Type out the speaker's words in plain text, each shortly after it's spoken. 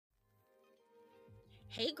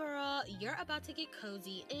Hey girl, you're about to get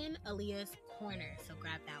cozy in Aaliyah's corner. So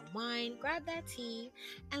grab that wine, grab that tea,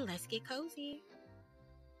 and let's get cozy.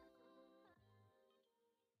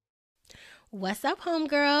 What's up,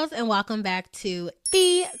 homegirls, and welcome back to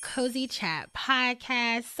the Cozy Chat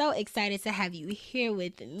podcast. So excited to have you here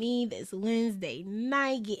with me this Wednesday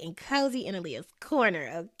night, getting cozy in Aaliyah's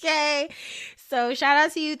corner, okay? So shout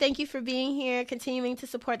out to you. Thank you for being here, continuing to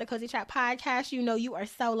support the Cozy Chat podcast. You know you are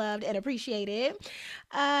so loved and appreciated.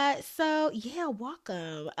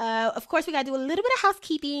 Welcome. Of course, we got to do a little bit of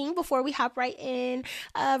housekeeping before we hop right in,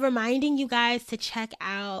 reminding you guys to check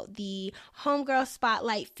out the Homegirl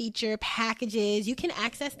Spotlight feature packages. You can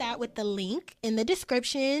access that with the link in the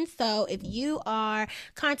description. So if you are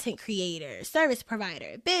content creator, service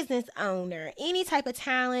provider, business owner, any type of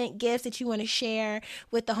talent, gifts that you want to share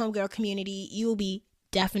with the Homegirl community, you will be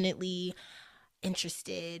definitely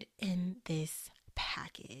interested in this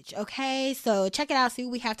package. Okay, so check it out, see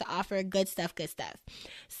what we have to offer. Good stuff.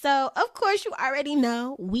 So of course you already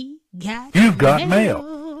know you've got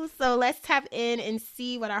mail. So let's tap in and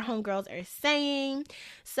see what our homegirls are saying.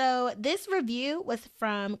 So this review was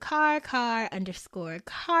from car_Carly,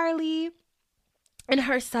 and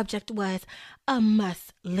her subject was a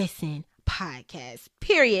must listen podcast,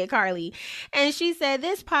 period, Carly. And she said,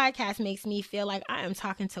 this podcast makes me feel like I am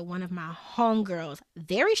talking to one of my homegirls.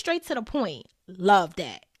 Very straight to the point. Love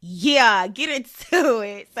that. Yeah, get into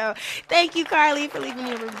it. So thank you, Carly, for leaving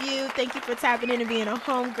me a review. Thank you for tapping in and being a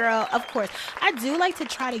homegirl. Of course, I do like to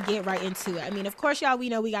try to get right into it. I mean, of course, y'all, we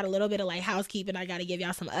know we got a little bit of like housekeeping. I got to give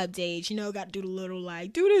y'all some updates. You know, got to do the little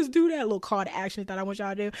like, do this, do that, little call to action that I want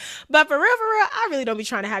y'all to do. But for real, I really don't be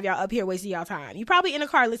trying to have y'all up here wasting y'all time. You probably in the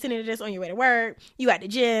car listening to this on your way to work. You at the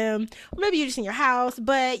gym. Or maybe you're just in your house.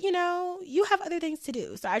 But, you know, you have other things to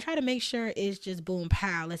do. So I try to make sure it's just boom,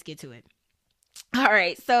 pow. Let's get to it. All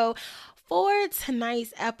right, so for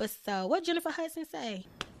tonight's episode, what Jennifer Hudson say?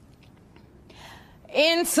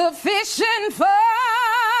 Insufficient funds,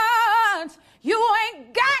 you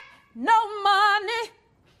ain't got no money.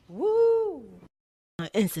 Woo.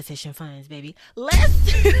 Insufficient funds, baby. Let's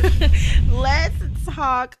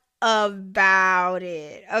talk about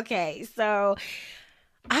it. Okay, so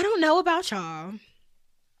I don't know about y'all,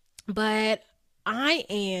 but I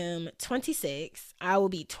am 26. I will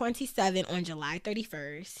be 27 on July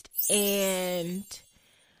 31st. And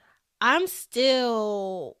I'm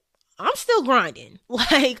still grinding.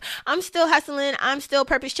 Like, I'm still hustling. I'm still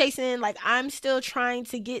purpose chasing. Like, I'm still trying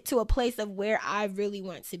to get to a place of where I really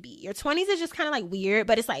want to be. Your 20s is just kind of like weird,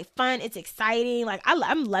 but it's like fun. It's exciting. Like,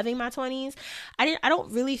 I'm loving my 20s. I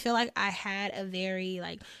don't really feel like I had a very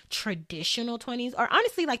like traditional 20s, or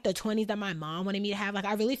honestly like the 20s that my mom wanted me to have. Like,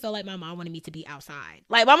 I really feel like my mom wanted me to be outside.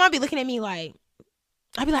 Like, my mom be looking at me like,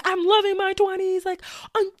 I'd be like, I'm loving my 20s. Like,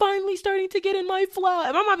 I'm finally starting to get in my flow.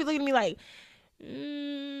 And my mom be looking at me like, are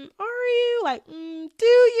you? Like, do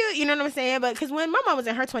you? You know what I'm saying? But because when my mom was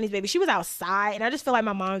in her 20s, baby, she was outside. And I just feel like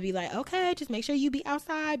my mom would be like, okay, just make sure you be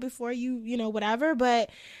outside before you know, whatever. But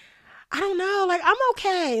I don't know. Like, I'm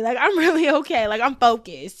okay. Like, I'm really okay. Like, I'm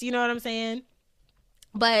focused. You know what I'm saying?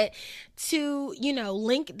 But to, you know,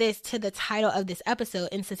 link this to the title of this episode,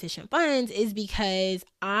 Insufficient Funds, is because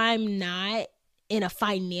I'm not in a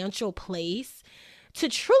financial place to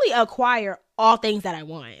truly acquire all things that I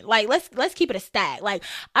want. Like, let's keep it a stack. Like,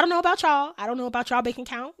 I don't know about y'all. I don't know about y'all bank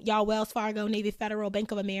account, y'all Wells Fargo, Navy Federal,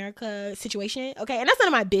 Bank of America situation. Okay, and that's none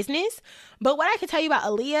of my business. But what I can tell you about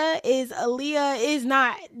Aaliyah is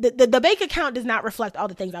not, the bank account does not reflect all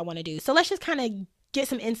the things I want to do. So let's just kind of get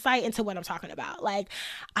some insight into what I'm talking about. Like,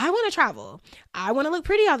 I want to travel. I want to look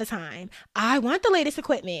pretty all the time. I want the latest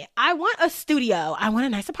equipment. I want a studio. I want a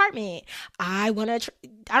nice apartment. I want to,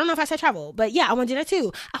 I don't know if I said travel, but yeah, I want to do that too.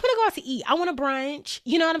 I want to go out to eat. I want a brunch.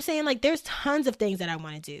 You know what I'm saying? Like, there's tons of things that I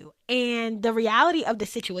want to do. And the reality of the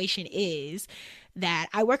situation is that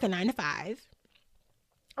I work a 9-to-5.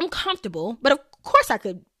 I'm comfortable, but of course I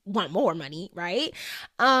could want more money, right?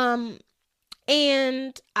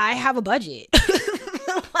 And I have a budget.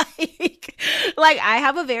 like I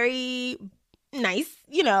have a very nice,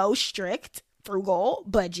 you know, strict, frugal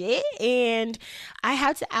budget, and I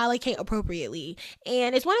have to allocate appropriately.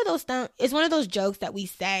 And it's one of those jokes that we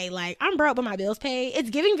say, like, I'm broke but my bills paid. It's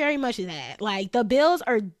giving very much of that. Like, the bills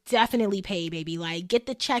are definitely paid, baby. Like, get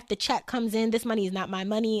the check comes in. This money is not my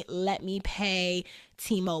money. Let me pay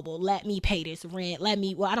T-Mobile. Let me pay this rent. I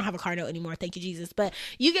don't have a car note anymore. Thank you, Jesus. But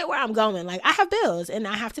you get where I'm going. Like, I have bills and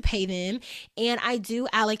I have to pay them. And I do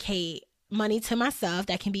allocate money to myself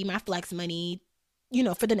that can be my flex money, you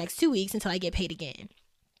know, for the next 2 weeks until I get paid again.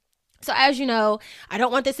 So as you know, I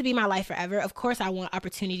don't want this to be my life forever. Of course, I want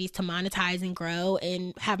opportunities to monetize and grow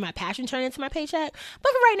and have my passion turn into my paycheck.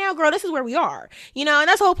 But for right now, girl, this is where we are. And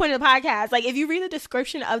that's the whole point of the podcast. Like, if you read the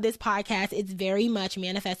description of this podcast, it's very much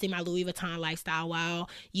manifesting my Louis Vuitton lifestyle while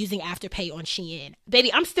using Afterpay on Shein.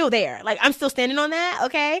 Baby, I'm still there. Like, I'm still standing on that,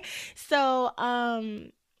 okay? So,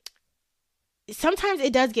 sometimes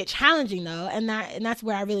it does get challenging though, and that's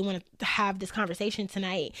where I really want to have this conversation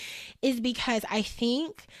tonight, is because I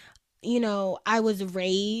think I was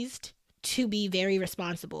raised to be very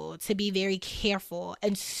responsible, to be very careful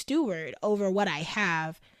and steward over what I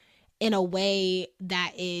have in a way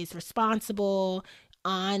that is responsible,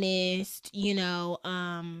 honest,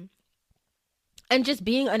 and just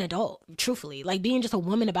being an adult, truthfully, like being just a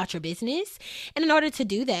woman about your business. And in order to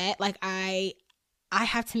do that, like I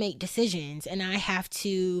have to make decisions, and I have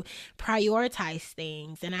to prioritize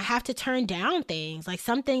things, and I have to turn down things. Like,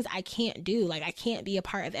 some things I can't do. Like, I can't be a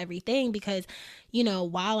part of everything because,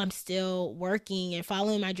 while I'm still working and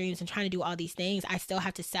following my dreams and trying to do all these things, I still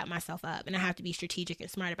have to set myself up, and I have to be strategic and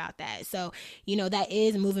smart about that. So, that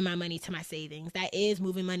is moving my money to my savings. That is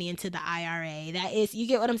moving money into the IRA. That is, you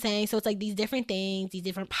get what I'm saying? So it's like these different things, these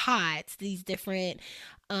different pots, these different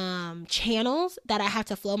channels that I have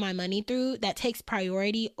to flow my money through that takes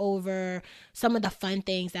priority over some of the fun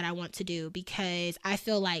things that I want to do, because I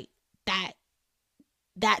feel like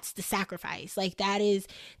that's the sacrifice. Like, that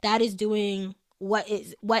is doing what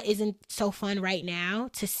isn't so fun right now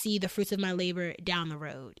to see the fruits of my labor down the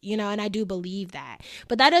road, and I do believe that.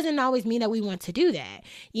 But that doesn't always mean that we want to do that,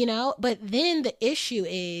 but then the issue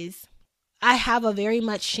is I have a very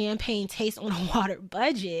much champagne taste on a water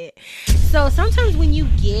budget. So sometimes when you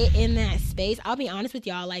get in that space, I'll be honest with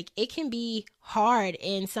y'all, like, it can be hard,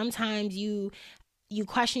 and sometimes you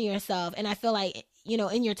question yourself. And I feel like,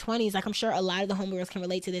 in your 20s, like, I'm sure a lot of the homegirls can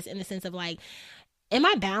relate to this, in the sense of like, am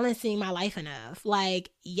I balancing my life enough? Like,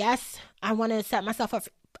 yes, I want to set myself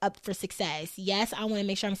up for success. Yes, I want to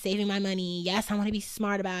make sure I'm saving my money. Yes, I want to be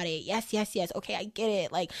smart about it. Yes. Okay, I get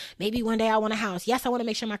it. Like, maybe one day I want a house. Yes, I want to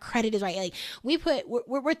make sure my credit is right. Like,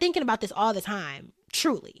 we're thinking about this all the time,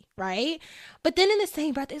 truly, right? But then in the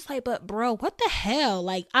same breath, it's like, but bro, what the hell?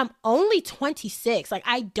 Like, I'm only 26. Like,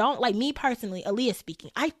 I don't, like, me personally, Aaliyah speaking,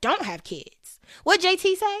 I don't have kids. What JT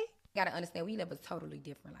say? You gotta understand, we live a totally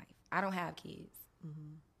different life. I don't have kids.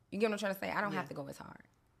 Mm-hmm. You get what I'm trying to say? I don't have to go as hard.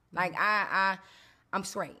 Like, I'm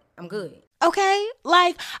straight. I'm good. Okay?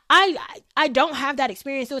 Like, I don't have that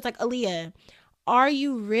experience. So it's like, Aaliyah, are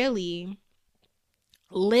you really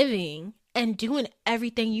living and doing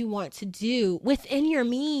everything you want to do within your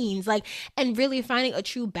means, like, and really finding a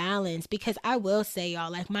true balance? Because I will say, y'all,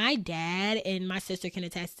 like, my dad, and my sister can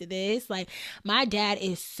attest to this, like, my dad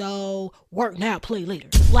is so work now, play later.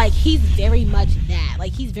 Like, he's very much that.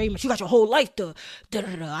 Like, he's very much, you got your whole life to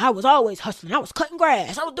I was always hustling. I was cutting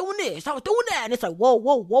grass. I was doing this. I was doing that. And it's like, whoa,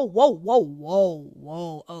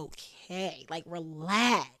 okay, like,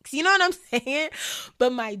 relax. You know what I'm saying?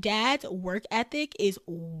 But my dad's work ethic is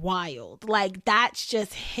wild. Like, that's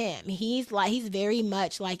just him. He's very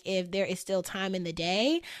much like, if there is still time in the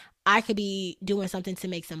day, I could be doing something to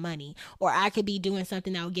make some money, or I could be doing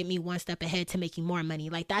something that will get me one step ahead to making more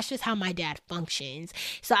money. Like, that's just how my dad functions.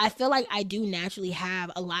 So I feel like I do naturally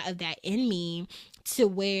have a lot of that in me, to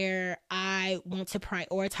where I want to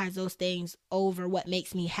prioritize those things over what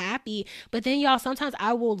makes me happy. But then, y'all, sometimes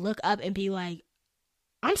I will look up and be like,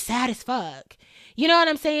 I'm sad as fuck. You know what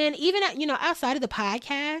I'm saying? Even outside of the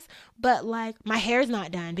podcast, but like, my hair's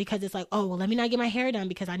not done because it's like, oh, well, let me not get my hair done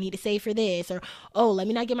because I need to save for this, or, oh, let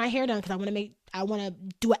me not get my hair done because I want to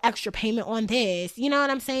do an extra payment on this. You know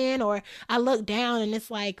what I'm saying? Or I look down and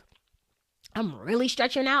it's like, I'm really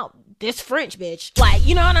stretching out this French bitch. Like,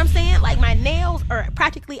 you know what I'm saying? Like, my nails are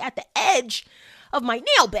practically at the edge of my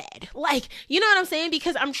nail bed. Like, you know what I'm saying?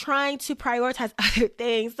 Because I'm trying to prioritize other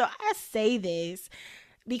things. So I say this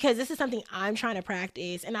because this is something I'm trying to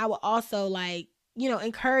practice. And I will also, like,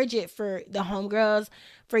 encourage it for the homegirls,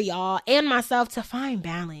 for y'all and myself, to find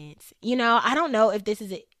balance. I don't know if this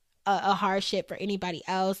is a hardship for anybody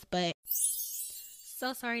else, but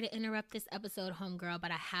so sorry to interrupt this episode, homegirl, but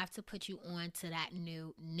I have to put you on to that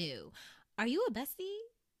new. Are you a bestie?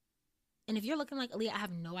 And if you're looking like, Aaliyah, I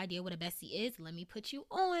have no idea what a bestie is, let me put you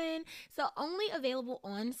on. So only available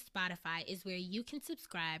on Spotify is where you can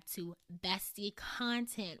subscribe to bestie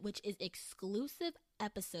content, which is exclusive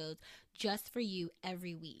episodes just for you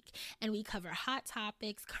every week. And we cover hot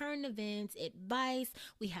topics, current events, advice,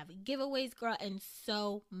 we have giveaways, girl, and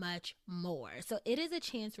so much more. So it is a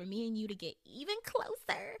chance for me and you to get even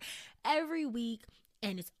closer every week.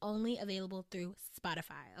 and it's only available through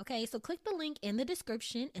Spotify. Okay, so click the link in the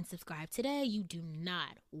description and subscribe today. You do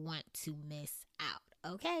not want to miss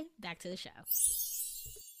out. Okay, back to the show.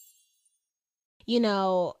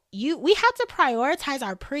 We have to prioritize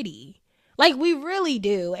our pretty. Like, we really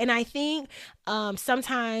do. And I think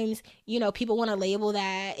sometimes, people want to label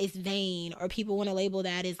that as vain, or people want to label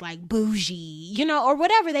that as like bougie, or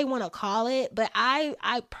whatever they want to call it. But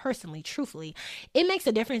I personally, truthfully, it makes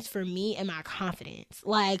a difference for me and my confidence.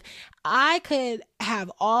 Like, I could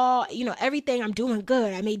have all, everything. I'm doing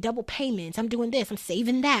good. I made double payments. I'm doing this. I'm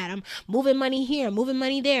saving that. I'm moving money here, moving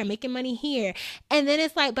money there, making money here. And then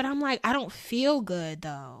it's like, but I'm like, I don't feel good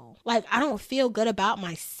though. Like, I don't feel good about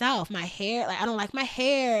myself, my hair. Like, I don't like my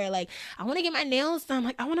hair. Like, I want to get my nails done.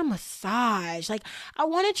 Like, I want a massage. Like, I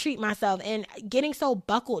want to treat myself. And getting so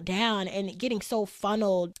buckled down and getting so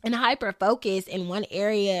funneled and hyper focused in one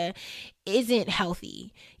area isn't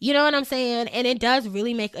healthy. You know what I'm saying? And it does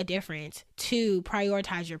really make a difference to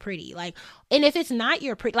prioritize your pretty. Like, and if it's not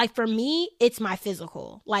your pretty, like for me, it's my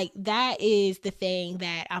physical. Like, that is the thing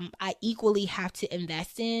that I equally have to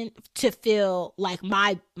invest in to feel like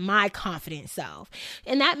my confident self.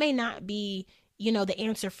 And that may not be, the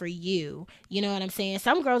answer for you. You know what I'm saying?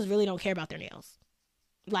 Some girls really don't care about their nails.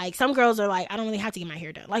 Like, some girls are like, I don't really have to get my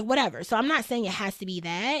hair done. Like, whatever. So I'm not saying it has to be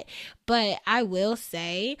that, but I will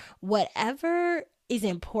say whatever is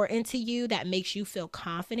important to you that makes you feel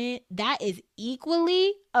confident, that is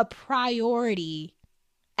equally a priority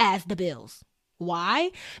as the bills.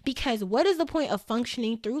 Why? Because what is the point of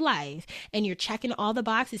functioning through life and you're checking all the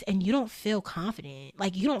boxes and you don't feel confident?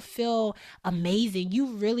 Like, you don't feel amazing. You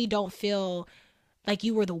really don't feel like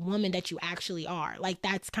you were the woman that you actually are. Like,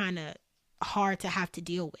 that's kind of hard to have to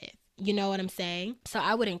deal with. You know what I'm saying? So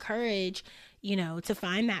I would encourage, to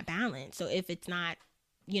find that balance. So if it's not,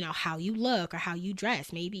 how you look or how you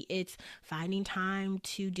dress, maybe it's finding time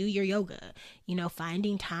to do your yoga,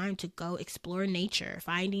 finding time to go explore nature,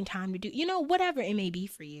 finding time to do, whatever it may be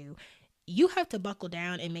for you. You have to buckle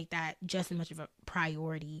down and make that just as much of a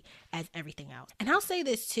priority as everything else. And I'll say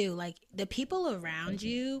this too, like, the people around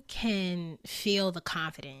you can feel the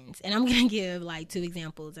confidence. And I'm going to give like 2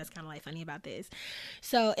 examples that's kind of like funny about this.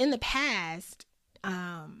 So in the past,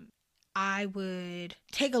 I would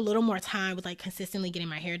take a little more time with like consistently getting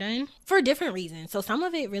my hair done for different reasons. So some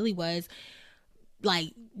of it really was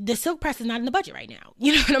like, the silk press is not in the budget right now.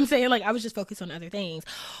 You know what I'm saying? Like, I was just focused on other things.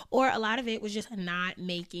 Or a lot of it was just not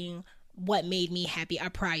making what made me happy a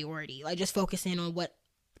priority. Like, just focusing on what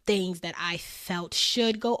things that I felt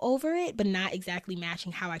should go over it, but not exactly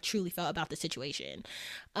matching how I truly felt about the situation.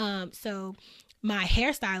 So my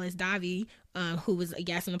hairstylist, Davi, who was a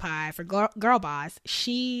guest on the pod for Girl Boss,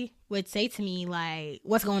 she would say to me, like,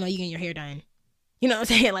 what's going on? You getting your hair done? You know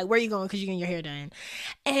what I'm saying? Like, where are you going? Because you're getting your hair done.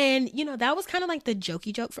 And, that was kind of like the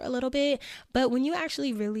jokey joke for a little bit. But when you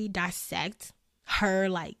actually really dissect her,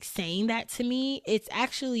 like, saying that to me, it's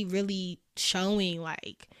actually really showing,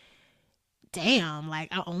 like, damn, like,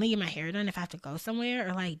 I'll only get my hair done if I have to go somewhere.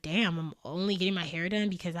 Or, like, damn, I'm only getting my hair done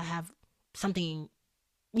because I have something,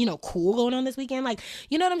 cool going on this weekend. Like,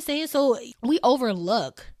 you know what I'm saying? So we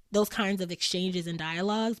overlook those kinds of exchanges and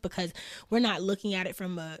dialogues because we're not looking at it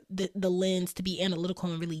from the lens to be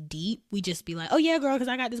analytical and really deep. We just be like, oh yeah, girl, because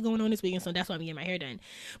I got this going on this weekend, so that's why I'm getting my hair done.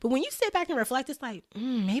 But when you sit back and reflect, it's like,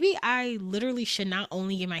 maybe I literally should not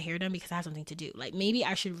only get my hair done because I have something to do. Like, maybe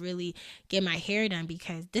I should really get my hair done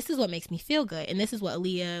because this is what makes me feel good, and this is what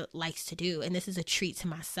Aaliyah likes to do, and this is a treat to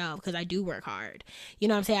myself because I do work hard. You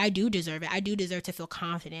know what I'm saying? I do deserve it. I do deserve to feel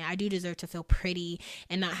confident. I do deserve to feel pretty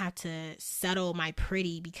and not have to settle my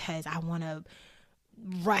pretty because I want to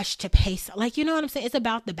rush to pay. Like, you know what I'm saying? It's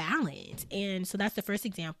about the balance. And so that's the first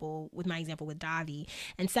example with my example with Davi.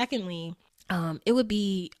 And secondly, it would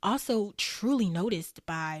be also truly noticed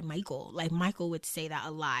by Michael. Like, Michael would say that a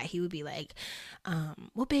lot. He would be like,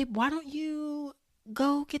 well, babe, why don't you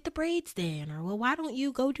go get the braids then? Or, well, why don't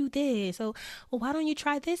you go do this? Or, well, why don't you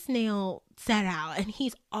try this nail set out? And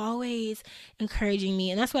he's always encouraging me.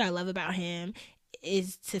 And that's what I love about him,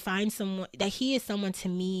 is to find someone that he is someone to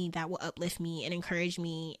me that will uplift me and encourage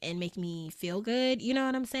me and make me feel good. You know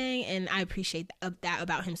what I'm saying? And I appreciate that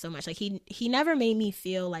about him so much. Like, he never made me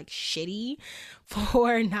feel like shitty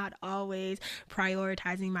for not always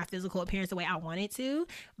prioritizing my physical appearance the way I wanted to,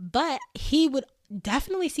 but he would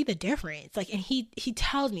definitely see the difference. Like, and he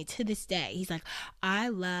tells me to this day, he's like, I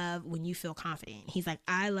love when you feel confident. He's like,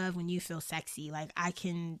 I love when you feel sexy. Like, I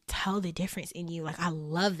can tell the difference in you. Like, I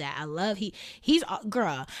love that. I love he's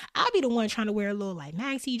girl, I'll be the one trying to wear a little like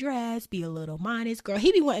maxi dress, be a little modest. Girl,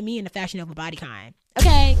 he be wanting me in the Fashion Nova body kind.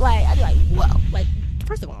 Okay, like, I'd be like, whoa. Like,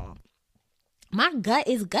 first of all, my gut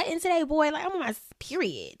is gutting today, boy. Like, I'm on my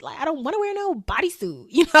period. Like, I don't want to wear no bodysuit,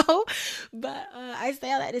 you know? But I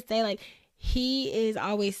say all that to say, like, he is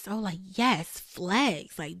always so like, yes,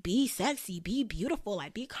 flex, like, be sexy, be beautiful,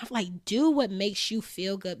 like, be like, do what makes you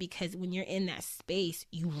feel good, because when you're in that space,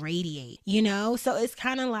 you radiate, you know? So it's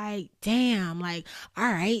kind of like, damn, like,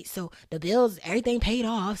 all right, so the bills, everything paid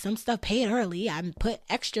off, some stuff paid early, I put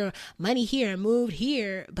extra money here and moved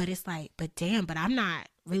here, but it's like, but damn, but I'm not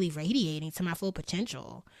really radiating to my full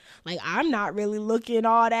potential. Like, I'm not really looking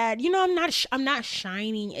all that, you know, I'm not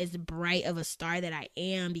shining as bright of a star that I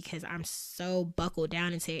am, because I'm so buckled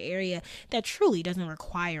down into an area that truly doesn't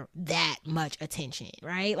require that much attention,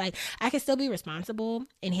 right? Like, I can still be responsible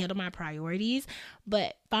and handle my priorities,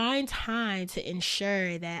 but find time to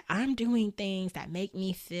ensure that I'm doing things that make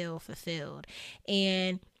me feel fulfilled.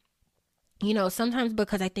 And you know, sometimes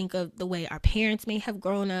because I think of the way our parents may have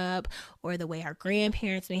grown up, or the way our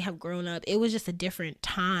grandparents may have grown up, it was just a different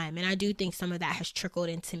time. And I do think some of that has trickled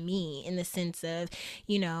into me, in the sense of,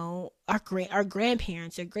 you know, our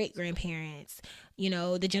grandparents or great grandparents, you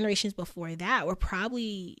know, the generations before that were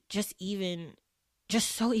probably just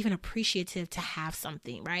so even appreciative to have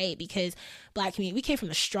something, right? Because Black community, we came from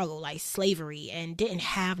the struggle, like slavery, and didn't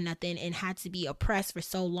have nothing and had to be oppressed for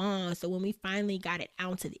so long. So when we finally got an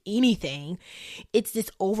ounce of anything, it's this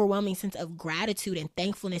overwhelming sense of gratitude and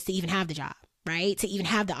thankfulness to even have the job, right? To even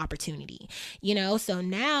have the opportunity, you know? So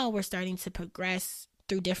now we're starting to progress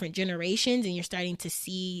through different generations, and you're starting to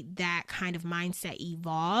see that kind of mindset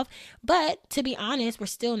evolve. But to be honest, we're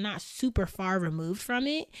still not super far removed from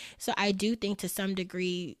it. So I do think to some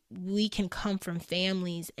degree we can come from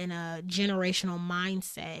families in a generational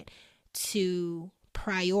mindset to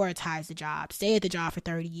prioritize the job, stay at the job for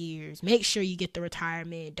 30 years, make sure you get the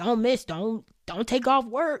retirement, don't take off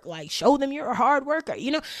work, like, show them you're a hard worker.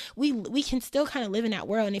 You know, we can still kind of live in that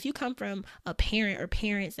world. And if you come from a parent or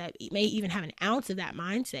parents that may even have an ounce of that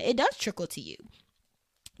mindset, it does trickle to you.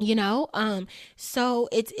 You know, so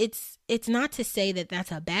it's not to say that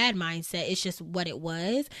that's a bad mindset. It's just what it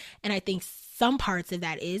was. And I think some parts of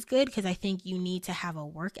that is good, because I think you need to have a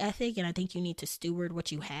work ethic, and I think you need to steward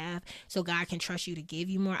what you have so God can trust you to give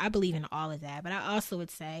you more. I believe in all of that. But I also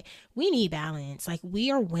would say we need balance. Like, we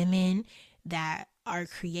are women that are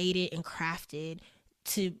created and crafted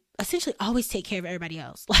to essentially always take care of everybody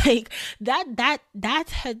else. Like,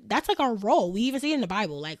 that's like our role. We even see it in the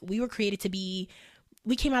Bible. Like,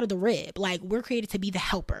 we came out of the rib. Like, we're created to be the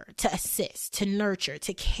helper, to assist, to nurture,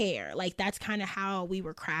 to care. Like, that's kind of how we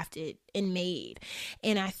were crafted and made.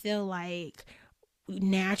 And I feel like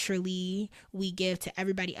naturally we give to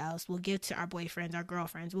everybody else. We'll give to our boyfriends, our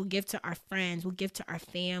girlfriends, we'll give to our friends, we'll give to our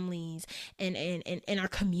families and our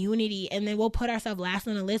community, and then we'll put ourselves last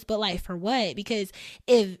on the list. But like, for what? Because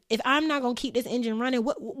if I'm not gonna keep this engine running,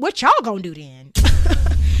 what y'all gonna do then?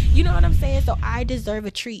 You know what I'm saying? So I deserve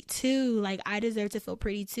a treat too. Like, I deserve to feel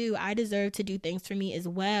pretty too. I deserve to do things for me as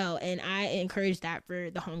well. And I encourage that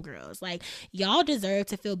for the homegirls. Like, y'all deserve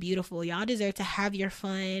to feel beautiful. Y'all deserve to have your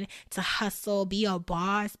fun, to hustle, be a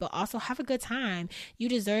boss, but also have a good time. You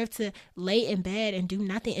deserve to lay in bed and do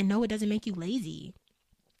nothing and know it doesn't make you lazy.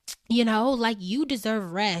 You know, like, you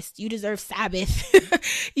deserve rest, you deserve Sabbath.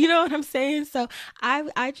 You know what I'm saying? So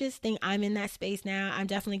I just think I'm in that space now. I'm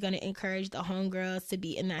definitely going to encourage the homegirls to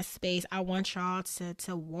be in that space. I want y'all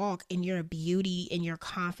to walk in your beauty, in your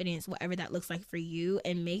confidence, whatever that looks like for you,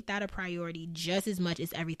 and make that a priority just as much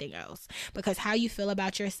as everything else. Because how you feel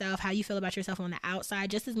about yourself, how you feel about yourself on the outside,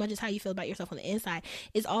 just as much as how you feel about yourself on the inside,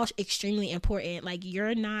 is all extremely important. Like,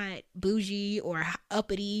 you're not bougie or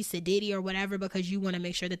uppity, sedity or whatever because you want to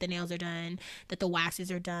make sure that the nails are done, that the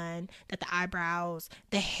waxes are done, that the eyebrows,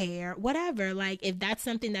 the hair, whatever. Like, if that's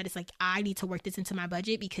something that is like, I need to work this into my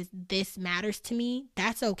budget because this matters to me,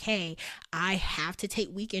 that's okay. I have to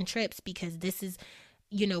take weekend trips because this is,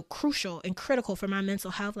 you know, crucial and critical for my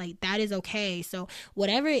mental health. Like, that is okay. So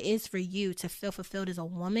whatever it is for you to feel fulfilled as a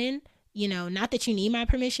woman, you know, not that you need my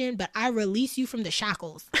permission, but I release you from the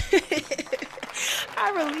shackles. I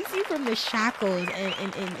release you from the shackles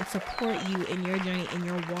and support you in your journey, in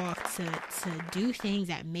your walk, to do things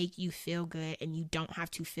that make you feel good, and you don't have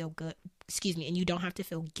to feel good, and you don't have to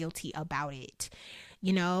feel guilty about it.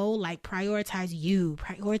 You know, like, prioritize you,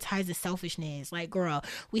 prioritize the selfishness. Like, girl,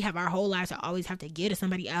 we have our whole lives to always have to give to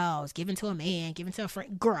somebody else, give to a man, give to a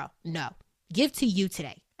friend. Girl, no, give to you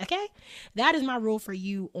today. Okay, that is my rule for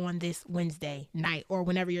you on this Wednesday night, or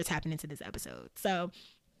whenever you're tapping into this episode. So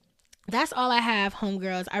that's all I have,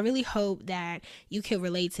 homegirls. I really hope that you can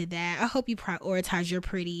relate to that. I hope you prioritize your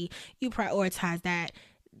pretty. You prioritize that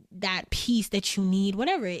that peace that you need,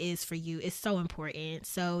 whatever it is for you, is so important.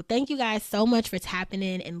 So thank you guys so much for tapping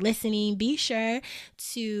in and listening. Be sure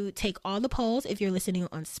to take all the polls if you're listening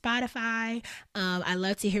on Spotify. I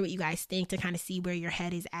love to hear what you guys think, to kind of see where your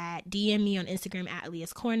head is at. DM me on Instagram at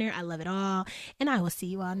Aaliyah's Corner. I love it all. And I will see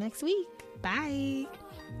you all next week. Bye.